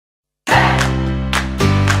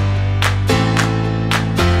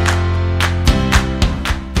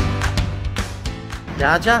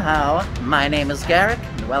Dajahao, my name is Garrick,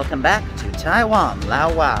 and welcome back to Taiwan,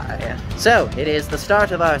 Laowai. So, it is the start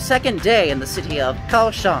of our second day in the city of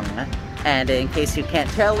Kaohsiung, and in case you can't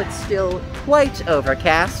tell, it's still quite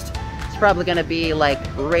overcast. It's probably gonna be like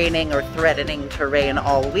raining or threatening to rain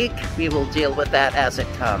all week. We will deal with that as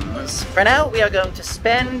it comes. For now, we are going to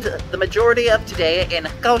spend the majority of today in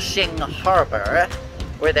Kaohsiung Harbor,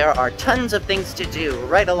 where there are tons of things to do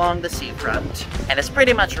right along the seafront. And it's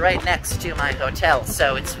pretty much right next to my hotel,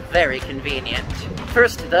 so it's very convenient.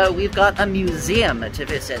 First, though, we've got a museum to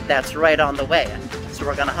visit that's right on the way. So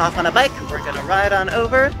we're gonna hop on a bike, we're gonna ride on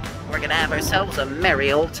over, we're gonna have ourselves a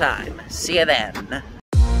merry old time. See you then.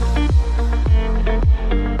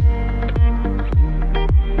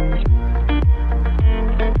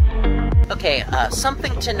 Okay,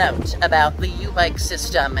 something to note about the U-bike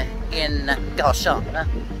system in Kaohsiung.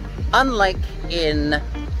 Unlike in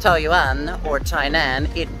Taoyuan or Tainan,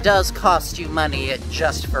 it does cost you money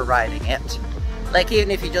just for riding it. Like, even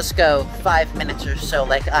if you just go 5 minutes or so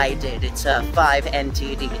like I did, it's a 5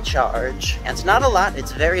 NTD charge. And it's not a lot,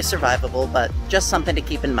 it's very survivable, but just something to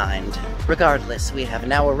keep in mind. Regardless, we have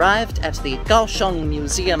now arrived at the Kaohsiung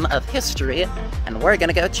Museum of History, and we're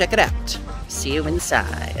gonna go check it out. See you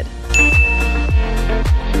inside.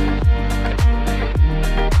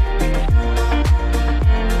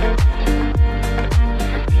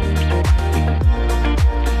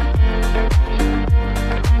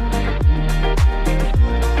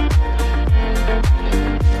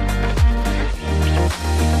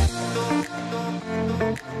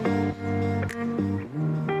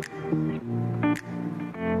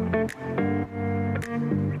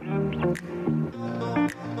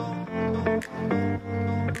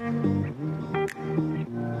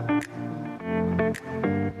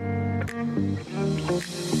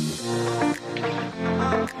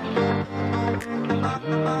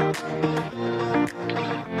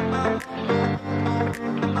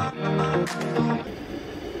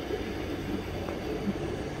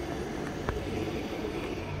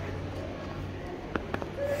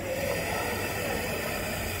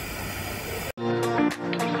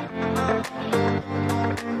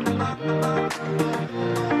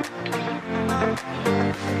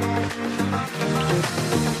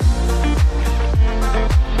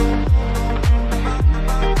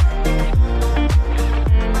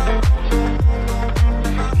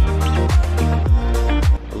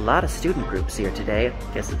 A lot of student groups here today.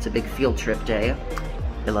 Guess it's a big field trip day.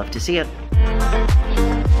 You'll love to see it.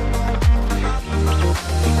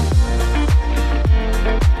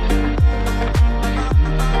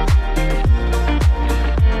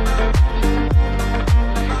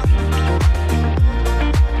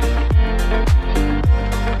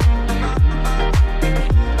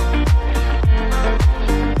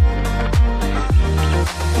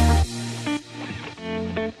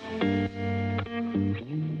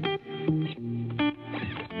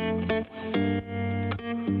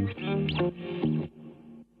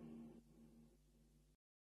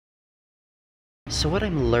 So what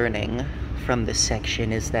I'm learning from this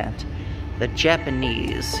section is that the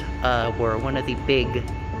Japanese were one of the big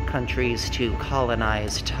countries to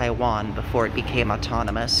colonize Taiwan before it became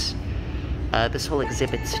autonomous. This whole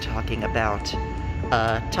exhibit's talking about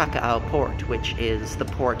Takao Port, which is the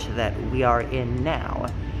port that we are in now,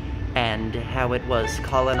 and how it was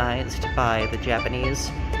colonized by the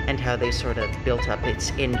Japanese, and how they sort of built up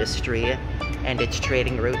its industry and its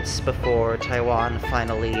trading routes before Taiwan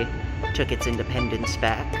finally took its independence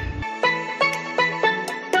back.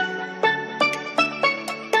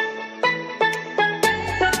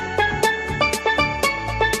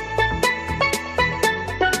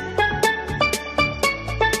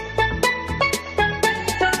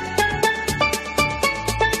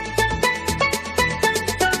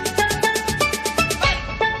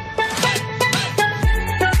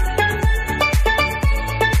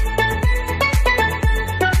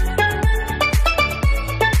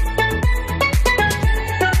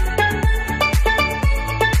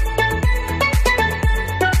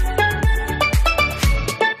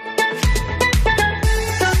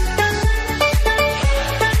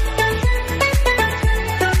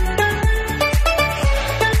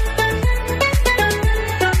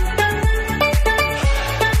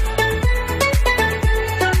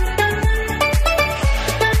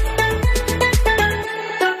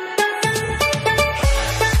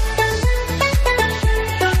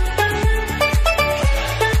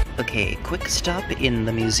 Okay, quick stop in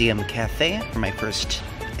the museum cafe for my first,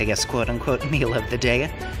 I guess, quote-unquote meal of the day.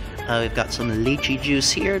 We've got some lychee juice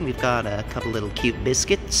here, and we've got a couple little cute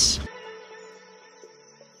biscuits.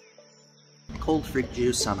 Cold fruit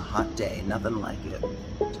juice on a hot day, nothing like it.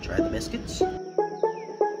 Let's try the biscuits.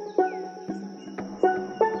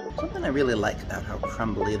 something I really like about how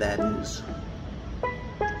crumbly that is.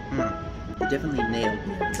 They definitely nailed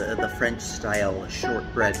the French-style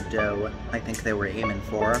shortbread dough I think they were aiming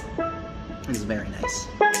for. It's very nice.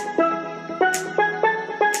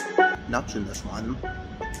 Nuts in this one.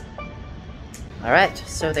 Alright,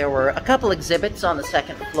 so there were a couple exhibits on the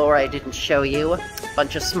second floor I didn't show you. A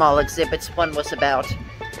bunch of small exhibits. One was about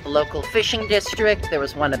the local fishing district, there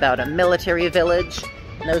was one about a military village,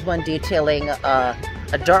 and there was one detailing a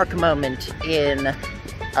dark moment in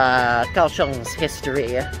Kaohsiung's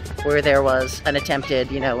history, where there was an attempted,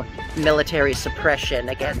 military suppression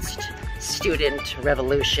against student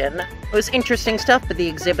revolution. It was interesting stuff, but the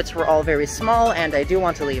exhibits were all very small, and I do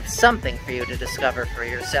want to leave something for you to discover for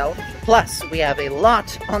yourself. Plus, we have a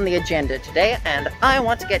lot on the agenda today, and I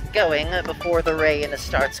want to get going before the rain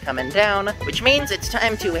starts coming down, which means it's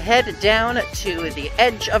time to head down to the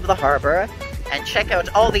edge of the harbor and check out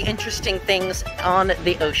all the interesting things on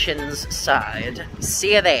the ocean's side.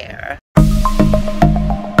 See you there!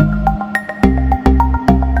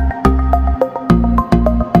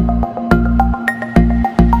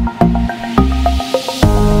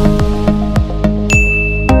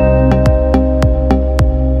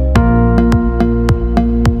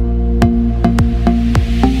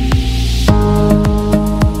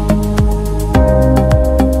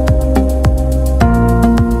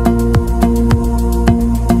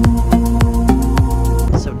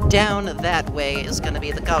 Down that way is going to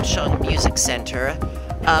be the Kaohsiung Music Center,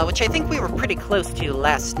 which I think we were pretty close to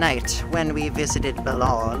last night when we visited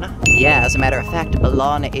Boulogne. Yeah, as a matter of fact,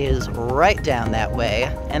 Boulogne is right down that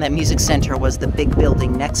way, and that music center was the big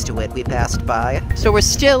building next to it we passed by. So we're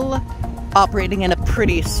still operating in a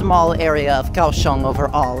pretty small area of Kaohsiung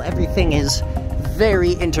overall. Everything is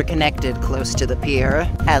very interconnected close to the pier.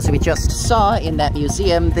 As we just saw in that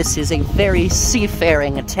museum, this is a very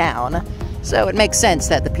seafaring town. So it makes sense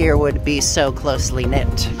that the pier would be so closely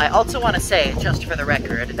knit. I also want to say, just for the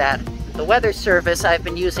record, that the weather service I've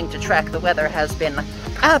been using to track the weather has been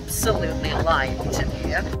absolutely lying to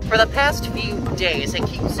me. For the past few days, it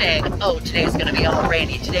keeps saying, oh, today's gonna be all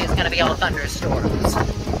rainy, today's gonna be all thunderstorms.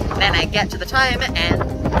 Then I get to the time and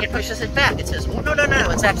it pushes it back. It says, oh, no,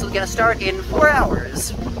 it's actually gonna start in 4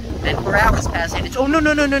 hours. Then 4 hours pass and it's, oh,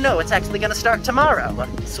 no, it's actually gonna start tomorrow.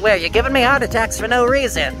 Swear, you're giving me heart attacks for no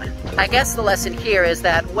reason. I guess the lesson here is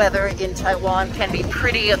that weather in Taiwan can be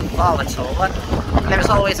pretty volatile. There's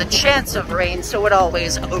always a chance of rain, so it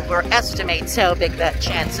always overestimates how big that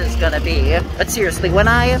chance is gonna be. But seriously, when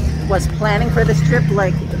I was planning for this trip,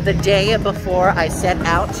 like the day before I set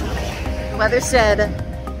out, the weather said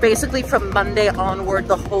basically from Monday onward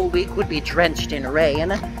the whole week would be drenched in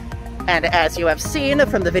rain. And as you have seen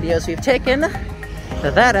from the videos we've taken,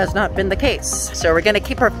 that has not been the case. So we're gonna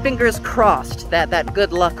keep our fingers crossed that that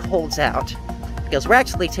good luck holds out. Because we're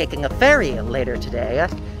actually taking a ferry later today,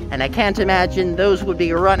 and I can't imagine those would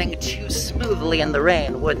be running too smoothly in the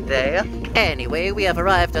rain, would they? Anyway, we have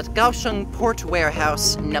arrived at Kaohsiung Port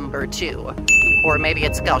Warehouse number 2. Or maybe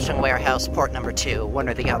it's Kaohsiung Warehouse Port number 2, one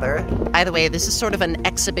or the other. Either way, this is sort of an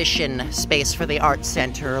exhibition space for the art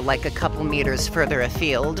center, like a couple meters further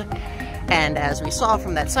afield. And as we saw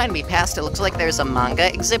from that sign we passed, it looks like there's a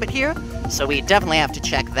manga exhibit here, so we definitely have to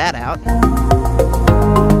check that out.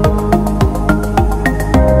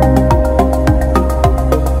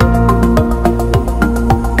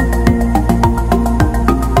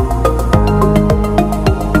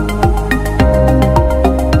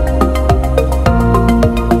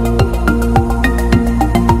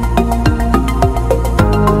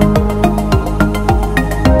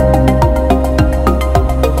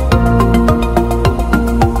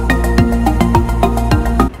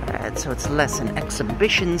 Less an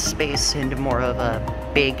exhibition space and more of a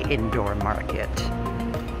big indoor market.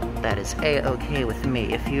 That is a-okay with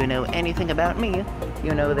me. If you know anything about me,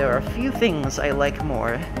 you know there are few things I like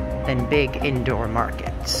more than big indoor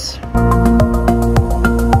markets. They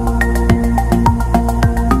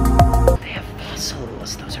have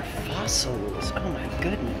fossils. Those are fossils. Oh my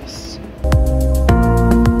goodness.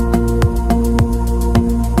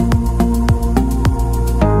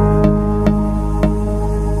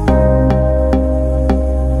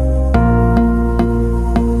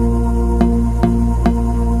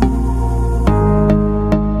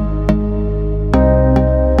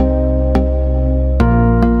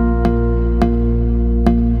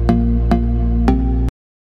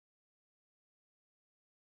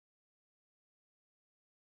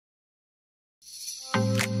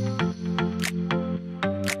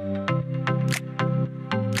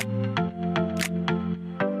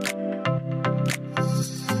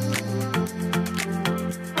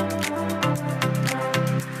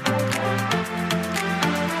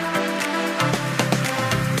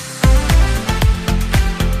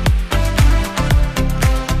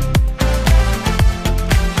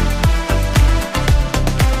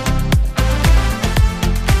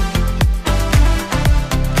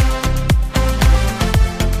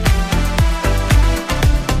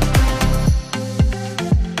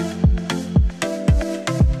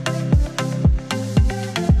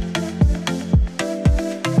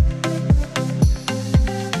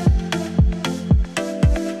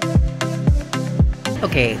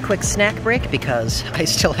 took a quick snack break because I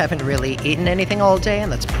still haven't really eaten anything all day,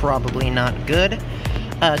 and that's probably not good.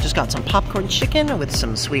 Just got some popcorn chicken with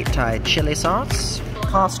some sweet Thai chili sauce.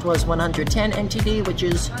 Cost was 110 NTD, which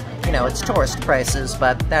is, you know, it's tourist prices,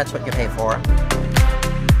 but that's what you pay for.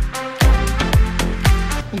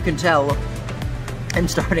 You can tell I'm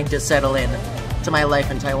starting to settle in to my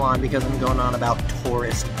life in Taiwan because I'm going on about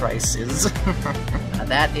tourist prices.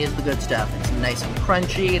 That is the good stuff. It's nice and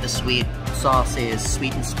crunchy, the sweet sauce is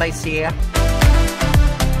sweet and spicy.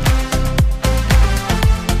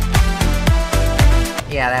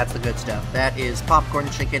 Yeah, that's the good stuff. That is popcorn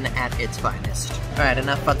chicken at its finest. Alright,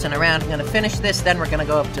 enough futzing around. I'm gonna finish this, then we're gonna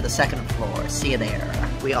go up to the second floor. See you there.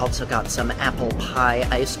 We also got some apple pie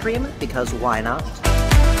ice cream, because why not?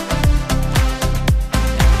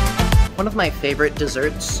 One of my favorite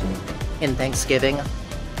desserts in Thanksgiving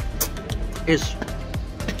is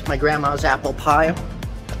my grandma's apple pie,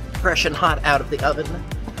 fresh and hot out of the oven,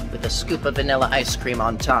 with a scoop of vanilla ice cream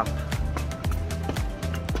on top.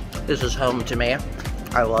 This is home to me.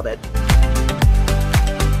 I love it.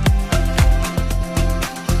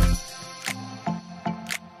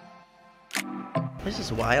 This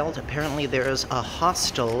is wild. Apparently there's a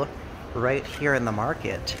hostel right here in the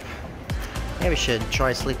market. Maybe we should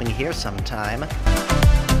try sleeping here sometime.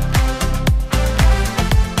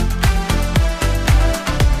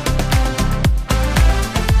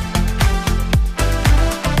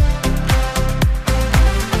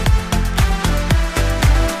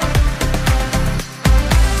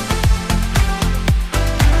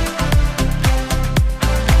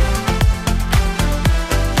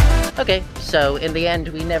 Okay, so in the end,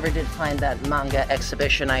 we never did find that manga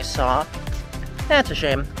exhibition I saw. That's a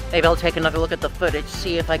shame. Maybe I'll take another look at the footage,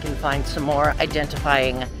 see if I can find some more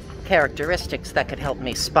identifying characteristics that could help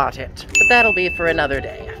me spot it. But that'll be for another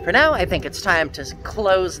day. For now, I think it's time to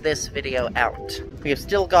close this video out. We've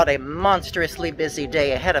still got a monstrously busy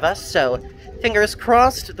day ahead of us, so fingers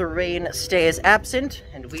crossed the rain stays absent,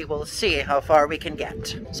 and we will see how far we can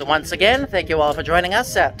get. So once again, thank you all for joining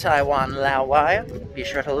us at Taiwan Lao Wai. Be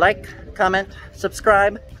sure to like, comment,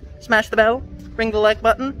 subscribe, smash the bell, ring the like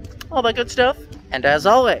button, all that good stuff. And as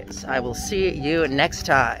always, I will see you next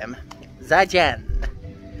time. Zaijian.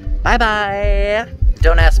 Bye-bye.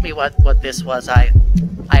 Don't ask me what this was. I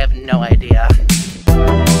have no idea.